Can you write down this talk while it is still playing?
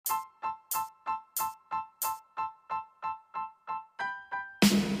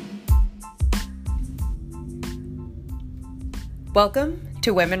Welcome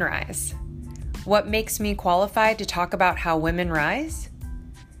to Women Rise. What makes me qualified to talk about how women rise?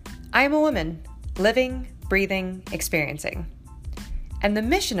 I am a woman, living, breathing, experiencing. And the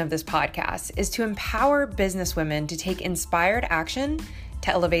mission of this podcast is to empower businesswomen to take inspired action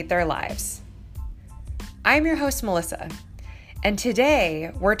to elevate their lives. I'm your host, Melissa, and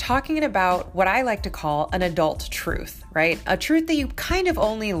today we're talking about what I like to call an adult truth, right? A truth that you kind of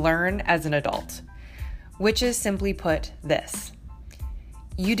only learn as an adult, which is simply put this: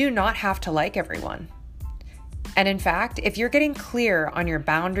 you do not have to like everyone. And in fact, if you're getting clear on your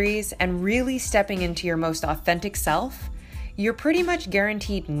boundaries and really stepping into your most authentic self, you're pretty much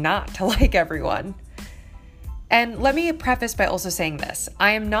guaranteed not to like everyone. And let me preface by also saying this: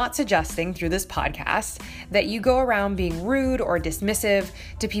 I am not suggesting through this podcast that you go around being rude or dismissive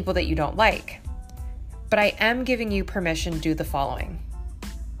to people that you don't like. But I am giving you permission to do the following.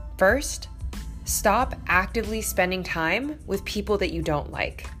 First, stop actively spending time with people that you don't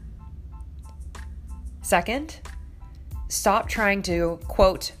like. Second, stop trying to,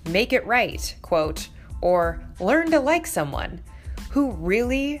 quote, make it right, quote, or learn to like someone who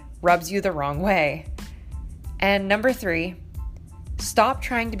really rubs you the wrong way. And number 3, stop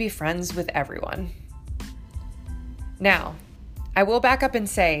trying to be friends with everyone. Now, I will back up and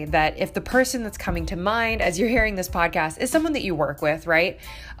say that if the person that's coming to mind as you're hearing this podcast is someone that you work with, right?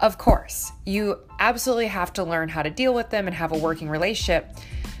 Of course, you absolutely have to learn how to deal with them and have a working relationship,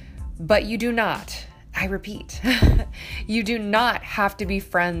 but you do not, I repeat, you do not have to be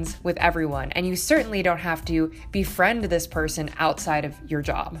friends with everyone, and you certainly don't have to befriend this person outside of your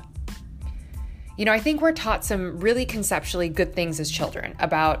job. You know, I think we're taught some really conceptually good things as children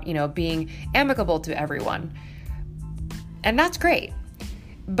about, being amicable to everyone. And that's great.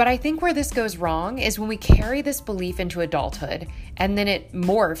 But I think where this goes wrong is when we carry this belief into adulthood, and then it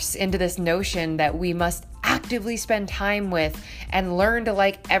morphs into this notion that we must actively spend time with and learn to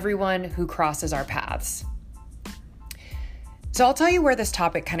like everyone who crosses our paths. So I'll tell you where this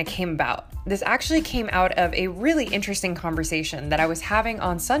topic kind of came about. This actually came out of a really interesting conversation that I was having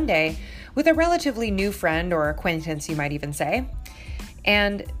on Sunday with a relatively new friend or acquaintance, you might even say.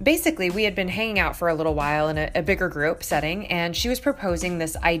 And basically, we had been hanging out for a little while in a bigger group setting, and she was proposing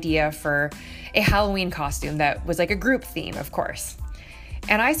this idea for a Halloween costume that was like a group theme, of course.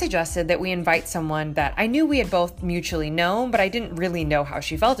 And I suggested that we invite someone that I knew we had both mutually known, but I didn't really know how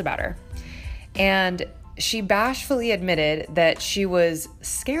she felt about her. And she bashfully admitted that she was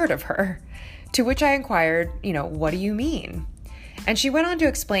scared of her, to which I inquired, what do you mean? And she went on to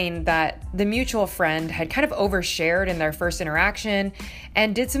explain that the mutual friend had kind of overshared in their first interaction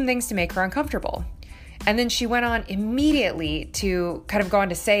and did some things to make her uncomfortable. And then she went on immediately to kind of go on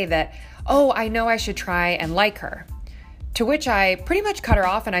to say that, oh, I know I should try and like her. To which I pretty much cut her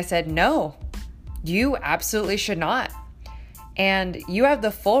off and I said, no, you absolutely should not. And you have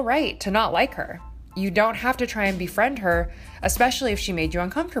the full right to not like her. You don't have to try and befriend her, especially if she made you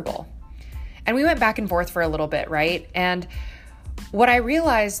uncomfortable. And we went back and forth for a little bit, right? And what I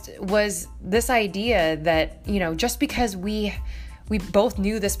realized was this idea that, just because we both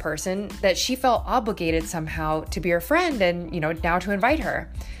knew this person, that she felt obligated somehow to be her friend and, now to invite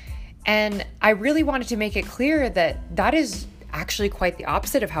her. And I really wanted to make it clear that that is actually quite the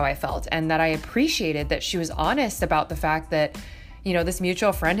opposite of how I felt, and that I appreciated that she was honest about the fact that, this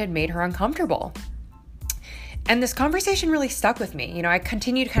mutual friend had made her uncomfortable. And this conversation really stuck with me. I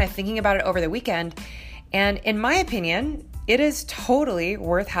continued kind of thinking about it over the weekend, and in my opinion, it is totally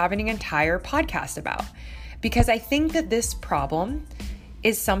worth having an entire podcast about, because I think that this problem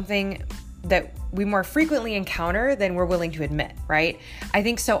is something that we more frequently encounter than we're willing to admit, right? I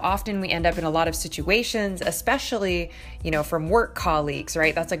think so often we end up in a lot of situations, especially, from work colleagues,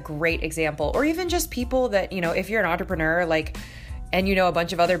 right? That's a great example. Or even just people that, if you're an entrepreneur, and a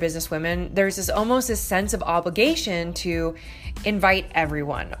bunch of other business women, there's almost this sense of obligation to invite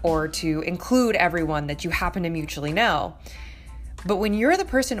everyone or to include everyone that you happen to mutually know. But when you're the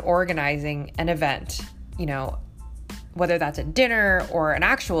person organizing an event, whether that's a dinner or an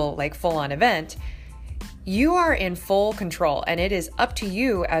actual full-on event, you are in full control, and it is up to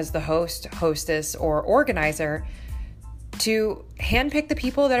you as the host, hostess, or organizer to handpick the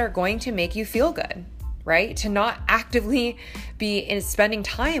people that are going to make you feel good. Right? To not actively be spending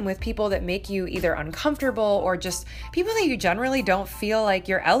time with people that make you either uncomfortable or just people that you generally don't feel like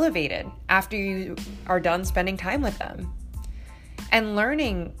you're elevated after you are done spending time with them. And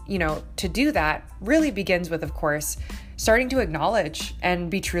learning, to do that really begins with, of course, starting to acknowledge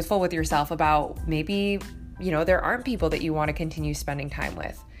and be truthful with yourself about maybe, there aren't people that you want to continue spending time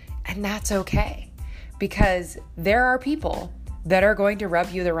with. And that's okay, because there are people that are going to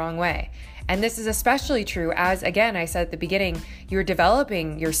rub you the wrong way. And this is especially true as, again, I said at the beginning, you're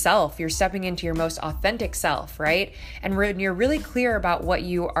developing yourself, you're stepping into your most authentic self, right? And when you're really clear about what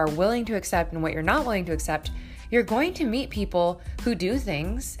you are willing to accept and what you're not willing to accept, you're going to meet people who do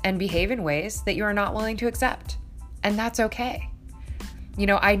things and behave in ways that you are not willing to accept. And that's okay.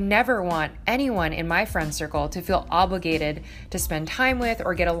 I never want anyone in my friend circle to feel obligated to spend time with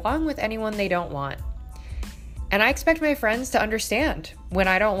or get along with anyone they don't want. And I expect my friends to understand when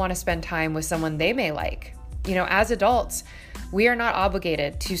I don't want to spend time with someone they may like. As adults, we are not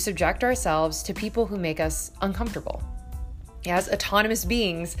obligated to subject ourselves to people who make us uncomfortable. As autonomous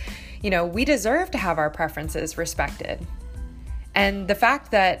beings, we deserve to have our preferences respected. And the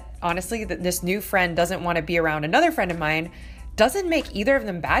fact that, honestly, that this new friend doesn't want to be around another friend of mine doesn't make either of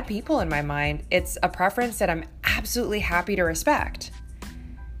them bad people in my mind. It's a preference that I'm absolutely happy to respect.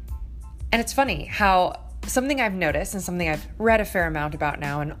 And it's funny how something I've noticed and something I've read a fair amount about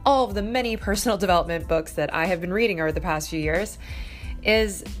now in all of the many personal development books that I have been reading over the past few years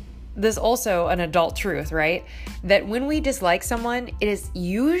is this also an adult truth, right? That when we dislike someone, it is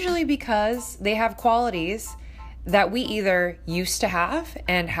usually because they have qualities that we either used to have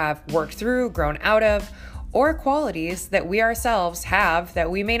and have worked through, grown out of, or qualities that we ourselves have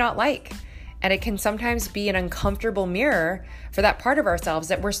that we may not like. And it can sometimes be an uncomfortable mirror for that part of ourselves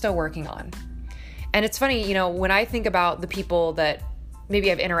that we're still working on. And it's funny, when I think about the people that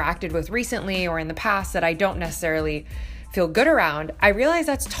maybe I've interacted with recently or in the past that I don't necessarily feel good around, I realize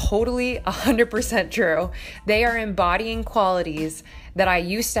that's totally 100% true. They are embodying qualities that I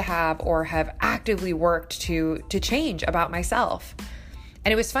used to have or have actively worked to change about myself.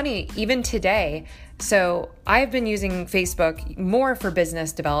 And it was funny, even today, so I've been using Facebook more for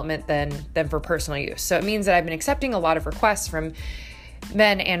business development than for personal use. So it means that I've been accepting a lot of requests from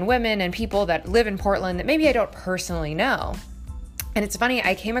men and women and people that live in Portland that maybe I don't personally know. And it's funny,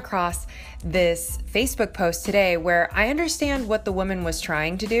 I came across this Facebook post today where I understand what the woman was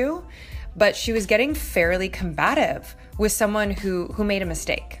trying to do, but she was getting fairly combative with someone who made a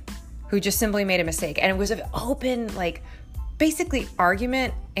mistake, who just simply made a mistake. And it was an open, basically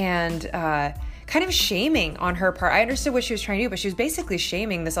argument and kind of shaming on her part. I understood what she was trying to do, but she was basically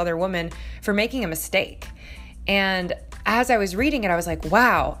shaming this other woman for making a mistake. And as I was reading it, I was like,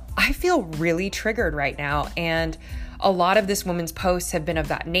 wow, I feel really triggered right now. And a lot of this woman's posts have been of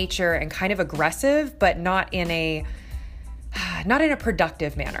that nature and kind of aggressive, but not in a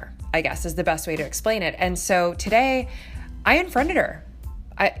productive manner, I guess is the best way to explain it. And so today I unfriended her.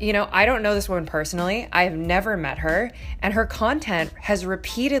 I don't know this woman personally. I have never met her, and her content has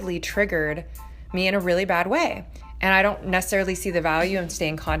repeatedly triggered me in a really bad way. And I don't necessarily see the value in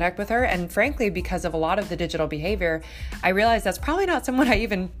staying in contact with her. And frankly, because of a lot of the digital behavior, I realized that's probably not someone I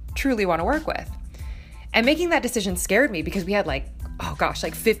even truly want to work with. And making that decision scared me because we had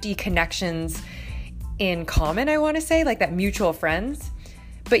 50 connections in common, I want to say, that mutual friends.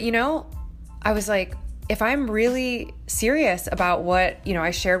 But, I was like, if I'm really serious about what,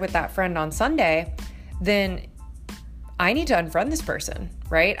 I shared with that friend on Sunday, then I need to unfriend this person,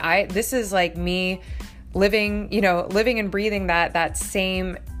 right? This is me living and breathing that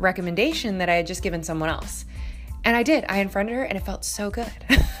same recommendation that I had just given someone else. And I did. I unfriended her and it felt so good.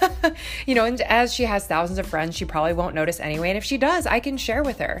 And as she has thousands of friends, she probably won't notice anyway. And if she does, I can share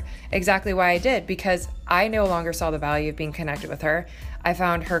with her exactly why I did, because I no longer saw the value of being connected with her. I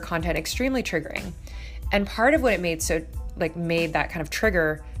found her content extremely triggering. And part of what it made made that kind of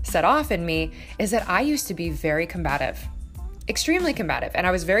trigger set off in me is that I used to be very combative, extremely combative. And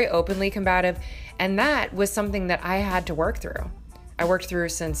I was very openly combative. And that was something that I had to work through. I worked through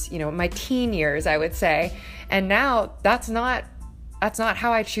since, my teen years, I would say. And now that's not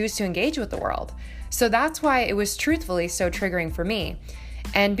how I choose to engage with the world. So that's why it was truthfully so triggering for me.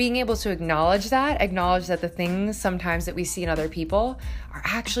 And being able to acknowledge that the things sometimes that we see in other people are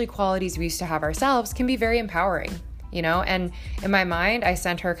actually qualities we used to have ourselves can be very empowering, And in my mind, I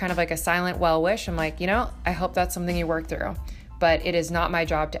sent her kind of a silent well wish. I'm like, I hope that's something you work through. But it is not my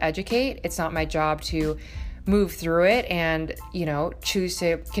job to educate. It's not my job to move through it and, choose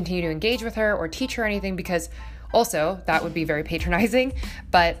to continue to engage with her or teach her anything, because also that would be very patronizing.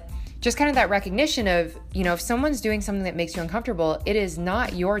 But just kind of that recognition of, if someone's doing something that makes you uncomfortable, it is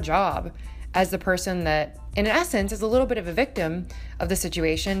not your job as the person that, in essence, is a little bit of a victim of the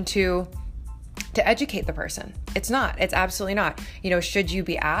situation to educate the person. It's not. It's absolutely not. Should you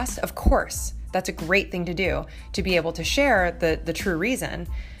be asked? Of course. That's a great thing to do, to be able to share the true reason.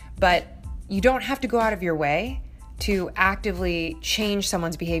 But you don't have to go out of your way to actively change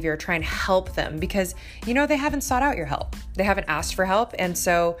someone's behavior, try and help them, because, they haven't sought out your help. They haven't asked for help. And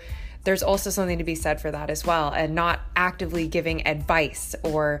so there's also something to be said for that as well, and not actively giving advice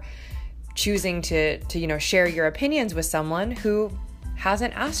or choosing to share your opinions with someone who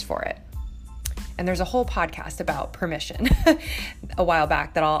hasn't asked for it. And there's a whole podcast about permission a while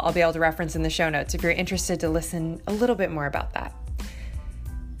back that I'll be able to reference in the show notes if you're interested to listen a little bit more about that.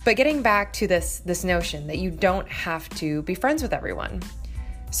 But getting back to this notion that you don't have to be friends with everyone.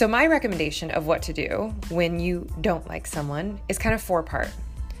 So my recommendation of what to do when you don't like someone is kind of 4-part.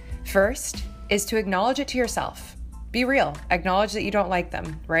 First is to acknowledge it to yourself. Be real. Acknowledge that you don't like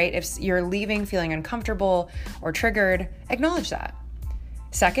them, right? If you're leaving feeling uncomfortable or triggered, acknowledge that.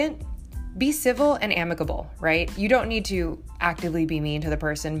 Second, be civil and amicable, right? You don't need to actively be mean to the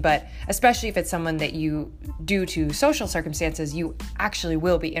person, but especially if it's someone that you, due to social circumstances, you actually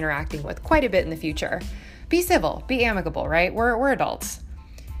will be interacting with quite a bit in the future. Be civil, be amicable, right? We're adults.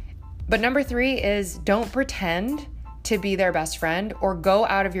 But number 3 is don't pretend to be their best friend or go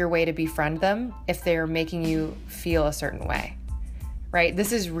out of your way to befriend them if they're making you feel a certain way, right?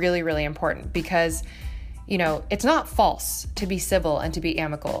 This is really, really important because it's not false to be civil and to be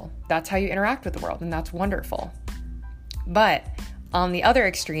amicable. That's how you interact with the world, and that's wonderful. But on the other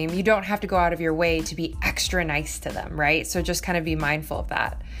extreme, you don't have to go out of your way to be extra nice to them, right? So just kind of be mindful of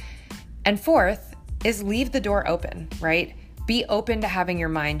that. And 4th is leave the door open, right? Be open to having your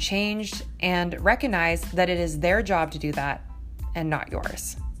mind changed and recognize that it is their job to do that and not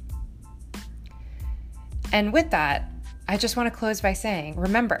yours. And with that, I just want to close by saying,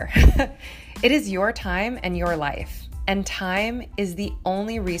 remember, it is your time and your life, and time is the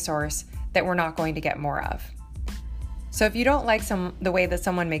only resource that we're not going to get more of. So if you don't like the way that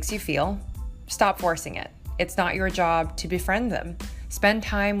someone makes you feel, stop forcing it. It's not your job to befriend them. Spend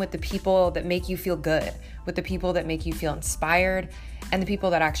time with the people that make you feel good, with the people that make you feel inspired, and the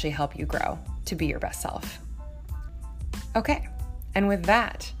people that actually help you grow to be your best self. Okay, and with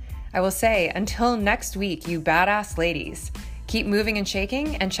that, I will say, until next week, you badass ladies, keep moving and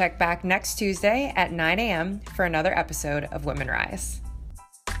shaking, and check back next Tuesday at 9 a.m. for another episode of Women Rise.